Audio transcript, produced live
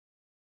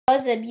It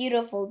was a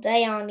beautiful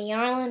day on the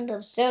island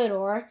of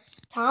Sodor.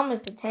 Thomas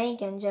the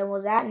Tank Engine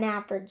was at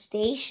Nafford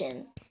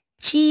Station.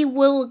 Gee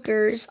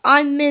willikers,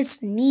 I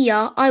miss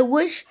Nia. I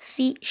wish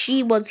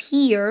she was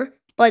here.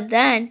 But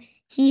then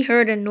he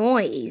heard a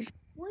noise.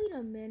 Wait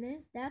a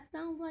minute, that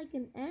sounds like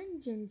an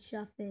engine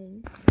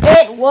shuffling.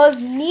 It was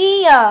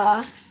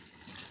Nia.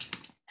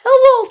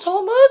 Hello,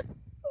 Thomas.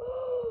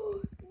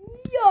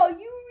 Nia,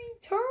 you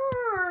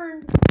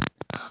returned.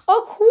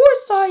 Of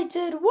course I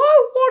did.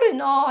 Why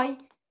wouldn't I?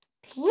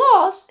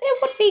 Plus,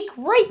 it would be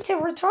great to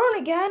return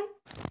again.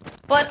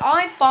 But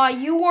I thought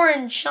you were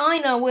in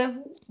China with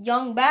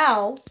Young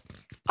Bao.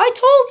 I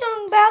told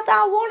Young Bao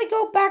that I want to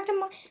go back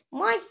to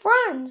my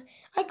friends.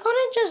 I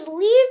couldn't just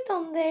leave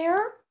them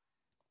there.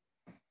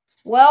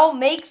 Well,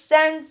 makes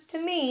sense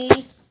to me.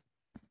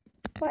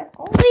 But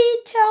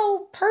only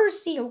tell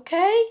Percy,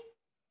 okay?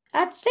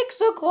 At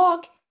 6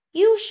 o'clock,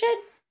 you should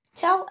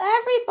tell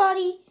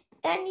everybody,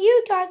 and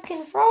you guys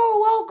can throw a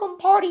welcome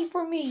party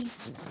for me.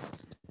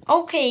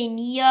 Okay,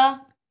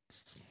 Nia.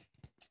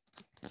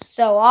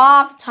 So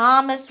off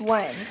Thomas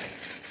went.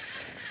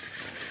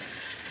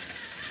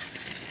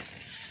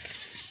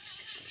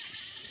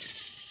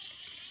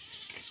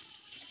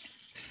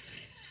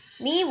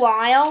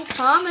 Meanwhile,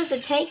 Thomas the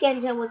Tank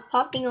Engine was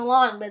puffing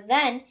along, but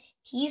then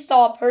he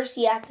saw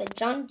Percy at the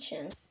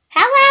junction.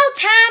 Hello,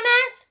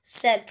 Thomas,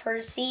 said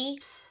Percy.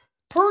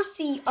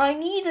 Percy, I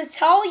need to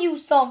tell you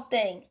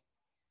something.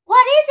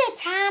 What is it,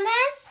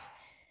 Thomas?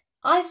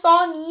 I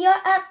saw Nia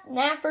at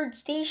Nafford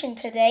Station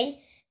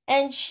today,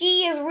 and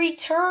she is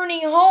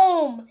returning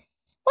home.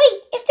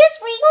 Wait, is this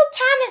real,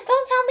 Thomas?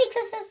 Don't tell me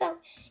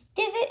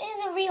this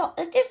isn't real.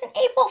 Is this an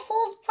April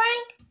Fool's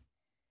prank?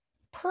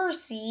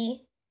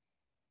 Percy,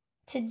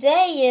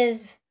 today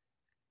is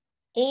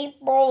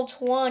April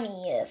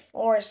 20th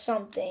or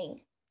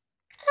something.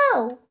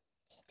 Oh,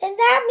 then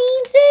that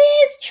means it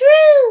is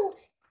true.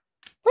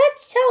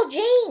 Let's tell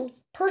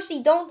James.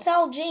 Percy, don't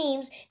tell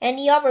James and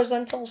the others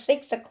until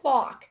 6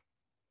 o'clock.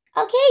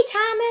 Okay,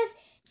 Thomas.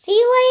 See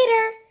you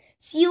later.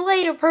 See you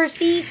later,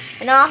 Percy.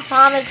 And off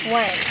Thomas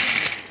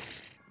went.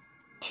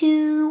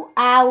 2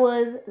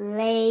 hours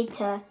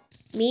later.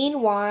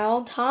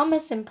 Meanwhile,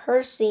 Thomas and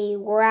Percy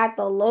were at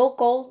the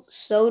local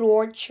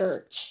Sodor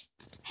church.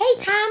 Hey,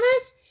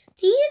 Thomas,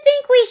 do you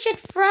think we should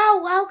throw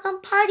a welcome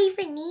party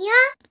for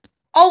Nia?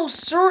 Oh,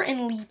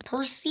 certainly,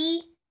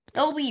 Percy.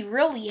 It'll be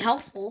really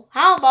helpful.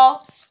 How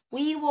about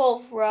we will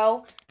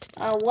throw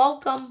a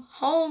welcome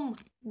home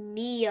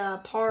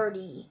Nia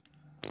party?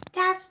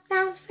 That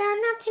sounds fair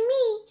enough to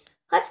me.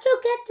 Let's go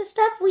get the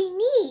stuff we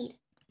need.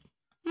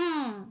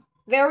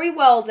 Very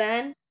well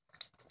then.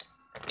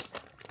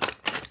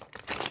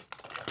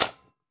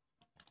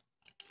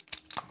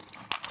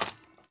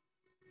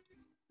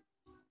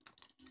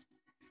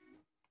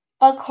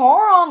 A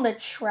car on the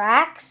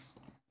tracks?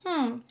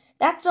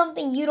 That's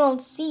something you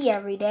don't see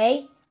every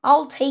day.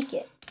 I'll take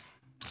it.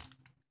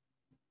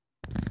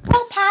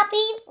 Well, Poppy,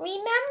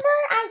 remember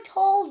I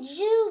told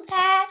you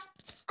that,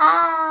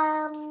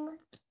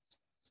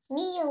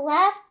 Nia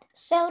left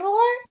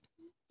Sodor?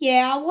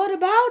 Yeah, what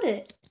about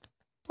it?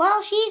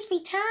 Well, she's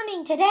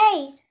returning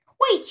today.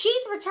 Wait,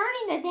 she's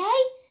returning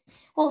today?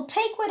 Well,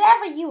 take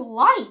whatever you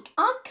like.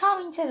 I'm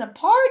coming to the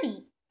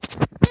party.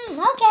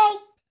 Okay.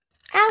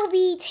 I'll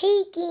be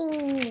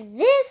taking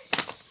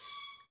this.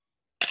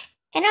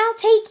 And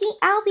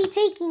I'll be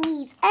taking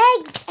these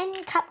eggs and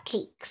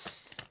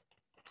cupcakes.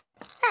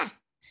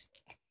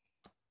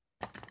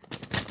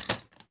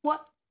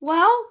 What?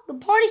 Well, the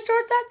party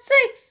starts at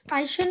 6.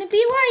 I shouldn't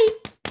be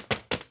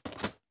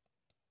late.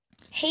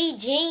 Hey,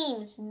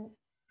 James.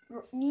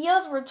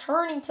 Nia's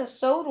returning to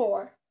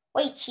Sodor.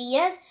 Wait, she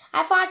is?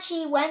 I thought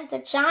she went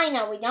to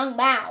China with Young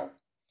Bao.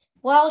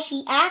 Well,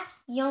 she asked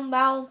Young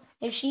Bao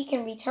if she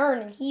can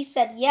return, and he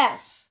said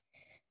yes.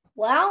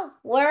 Well,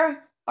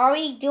 where are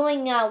we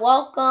doing a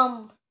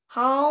welcome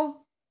home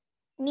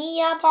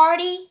Nia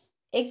party?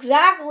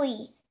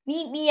 Exactly.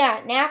 Meet me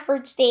at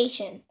Nafford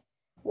Station.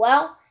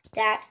 Well,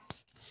 that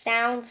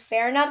sounds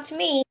fair enough to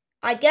me.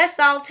 I guess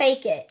I'll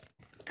take it.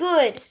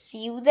 Good.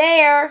 See you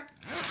there.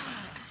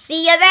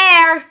 See you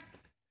there.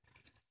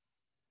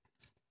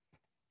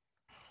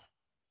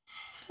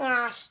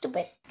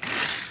 Stupid.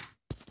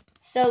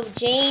 So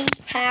James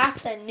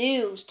passed the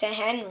news to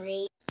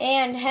Henry,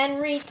 and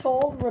Henry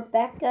told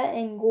Rebecca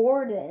and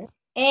Gordon.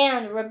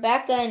 And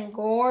Rebecca and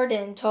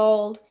Gordon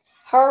told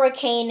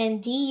Hurricane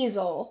and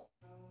Diesel.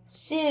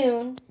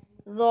 Soon,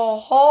 the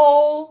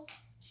whole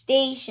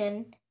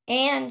station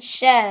and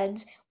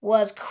sheds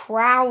was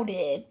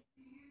crowded.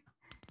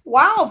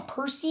 Wow,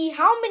 Percy,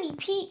 how many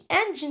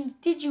engines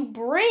did you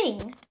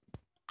bring?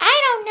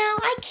 I don't know.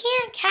 I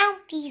can't count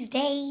these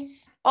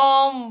days.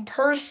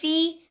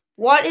 Percy,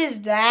 what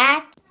is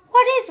that?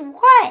 What is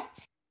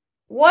what?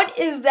 What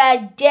is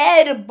that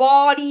dead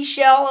body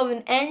shell of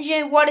an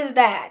engine? What is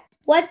that?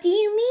 What do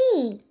you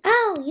mean?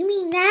 Oh, you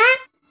mean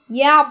that?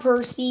 Yeah,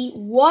 Percy,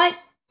 what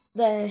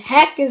the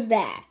heck is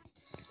that?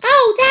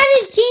 Oh, that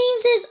is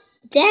James's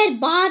dead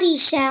body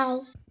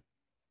shell.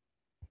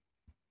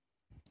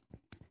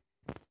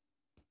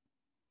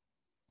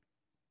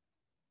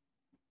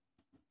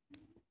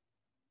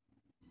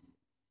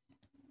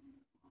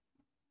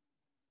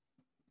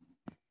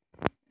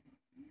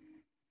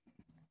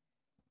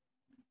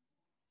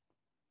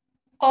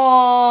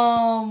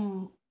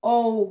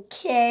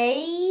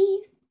 Okay.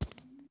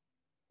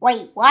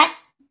 Wait, what?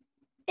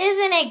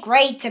 Isn't it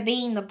great to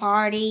be in the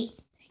party?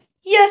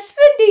 Yes,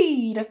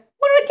 indeed. When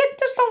I get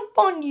to stomp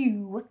on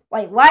you.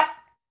 Wait, what?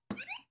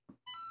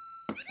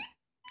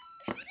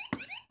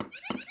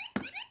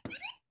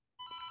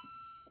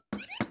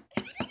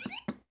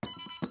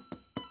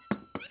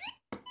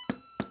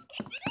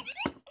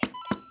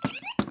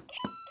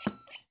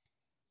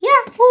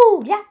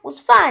 Yahoo! That was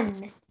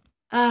fun.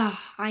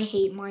 I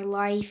hate my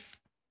life.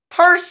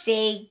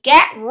 Percy,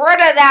 get rid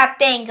of that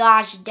thing,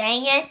 gosh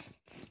dang it.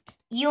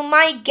 You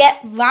might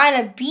get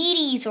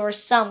diabetes or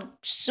some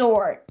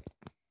sort.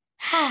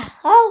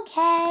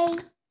 Okay.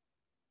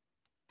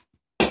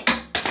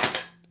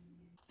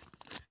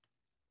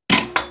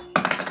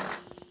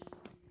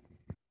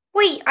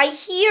 Wait, I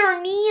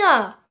hear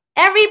Nia.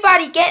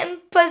 Everybody get in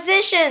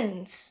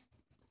positions.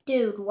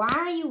 Dude, why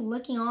are you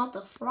licking off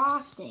the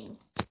frosting?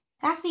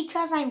 That's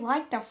because I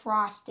like the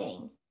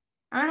frosting.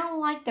 I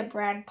don't like the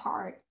bread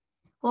part.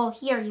 Well,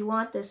 here, you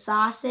want the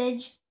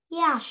sausage?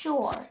 Yeah,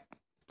 sure.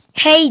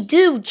 Hey,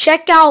 dude,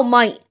 check out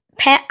my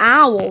pet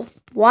owl.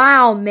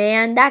 Wow,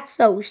 man, that's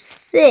so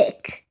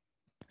sick.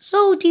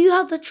 So, do you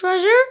have the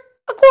treasure?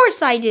 Of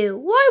course I do.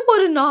 Why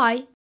wouldn't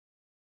I?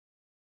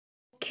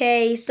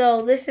 Okay,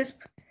 so this is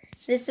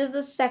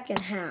the second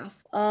half.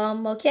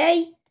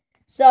 Okay?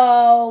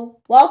 So,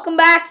 welcome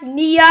back,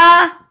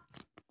 Nia.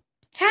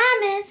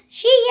 Thomas,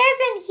 she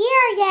isn't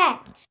here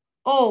yet.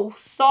 Oh,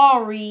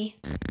 sorry.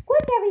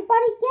 Quick,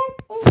 everybody,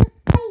 get in your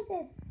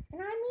places.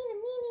 And I mean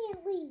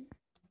immediately.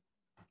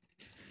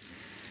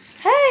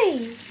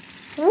 Hey,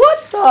 what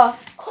the?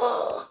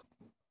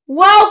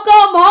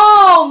 Welcome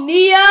home,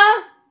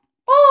 Nia.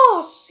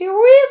 Oh,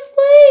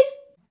 seriously?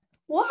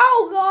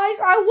 Wow, guys,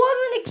 I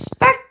wasn't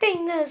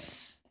expecting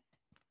this.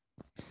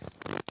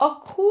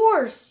 Of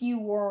course you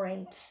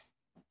weren't.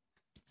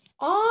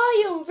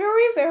 I am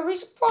very, very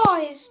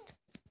surprised.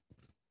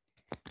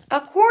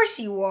 Of course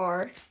you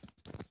are.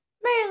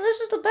 Man, this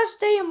is the best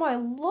day of my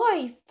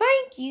life.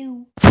 Thank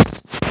you.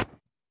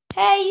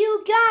 Hey,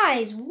 you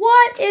guys,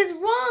 what is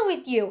wrong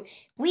with you?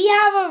 We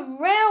have a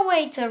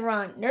railway to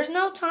run. There's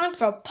no time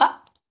for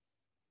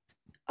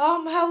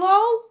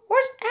hello?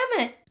 Where's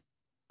Emmett?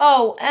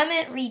 Oh,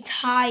 Emmett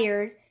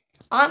retired.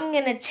 I'm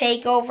gonna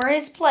take over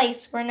his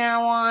place from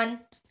now on.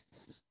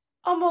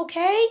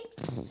 Okay.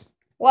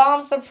 Well,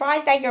 I'm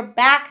surprised that you're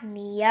back,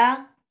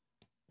 Nia.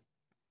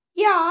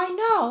 Yeah, I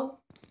know.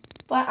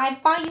 But I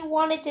thought you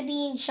wanted to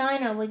be in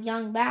China with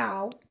young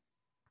Bao.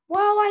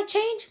 Well, I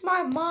changed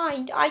my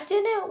mind. I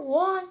didn't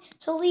want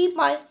to leave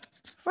my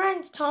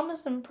friends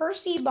Thomas and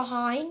Percy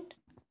behind.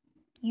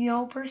 You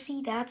know,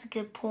 Percy, that's a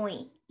good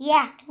point.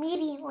 Yeah,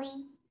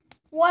 immediately.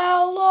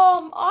 Well,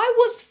 I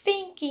was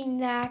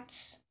thinking that.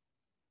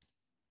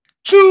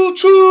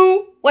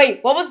 Choo-choo!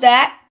 Wait, what was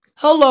that?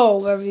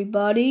 Hello,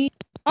 everybody.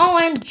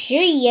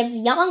 OMG, it's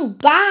young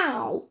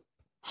Bao.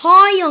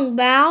 Hi, young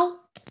Bao.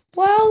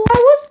 Well, I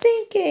was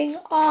thinking,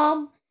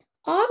 I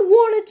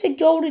wanted to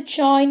go to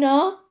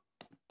China.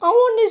 I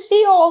want to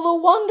see all the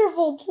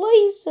wonderful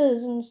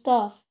places and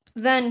stuff.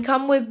 Then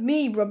come with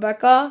me,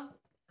 Rebecca.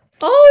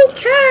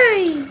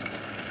 Okay.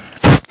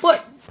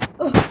 But,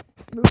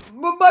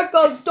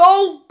 Rebecca,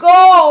 don't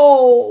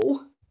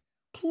go.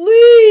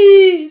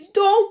 Please,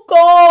 don't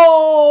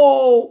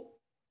go.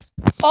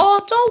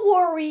 Oh, don't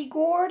worry,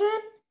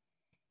 Gordon.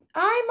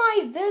 I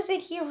might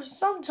visit here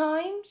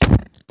sometimes.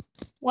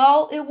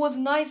 Well, it was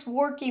nice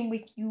working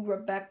with you,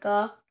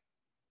 Rebecca.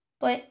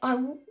 But I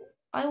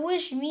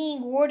wish me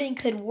and Gordon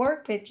could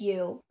work with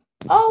you.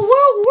 Oh,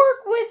 we'll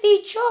work with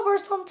each other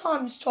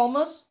sometimes,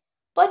 Thomas.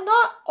 But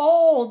not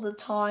all the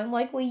time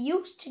like we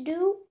used to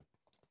do.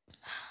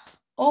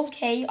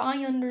 Okay,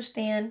 I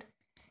understand.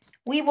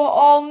 We will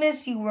all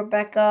miss you,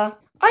 Rebecca.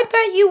 I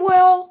bet you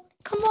will.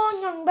 Come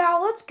on, young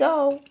Bao, let's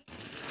go.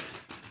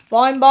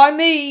 Fine by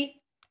me.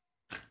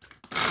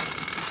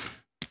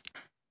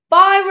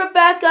 Bye,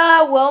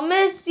 Rebecca. We'll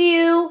miss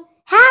you.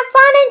 Have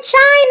fun in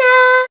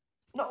China.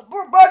 No,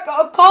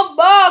 Rebecca, come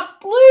back.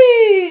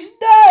 Please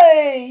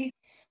stay.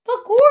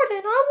 But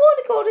Gordon, I want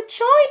to go to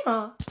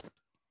China.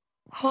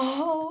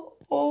 Oh,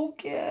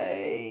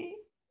 okay.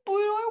 But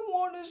I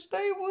want to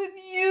stay with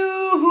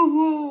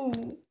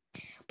you.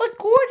 But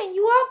Gordon,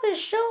 you have the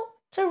show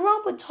to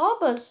run with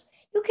Thomas.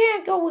 You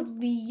can't go with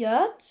me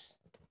yet.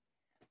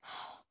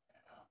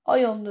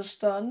 I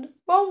understand.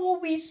 When will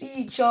we see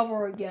each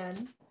other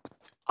again?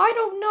 I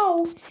don't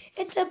know.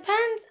 It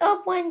depends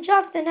on when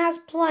Justin has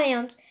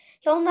plans.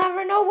 You'll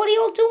never know what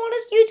he'll do on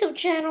his YouTube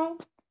channel.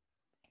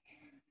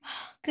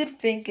 Good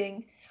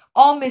thinking.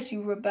 I'll miss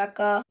you,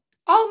 Rebecca.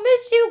 I'll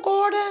miss you,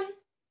 Gordon.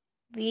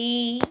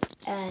 The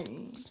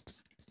end.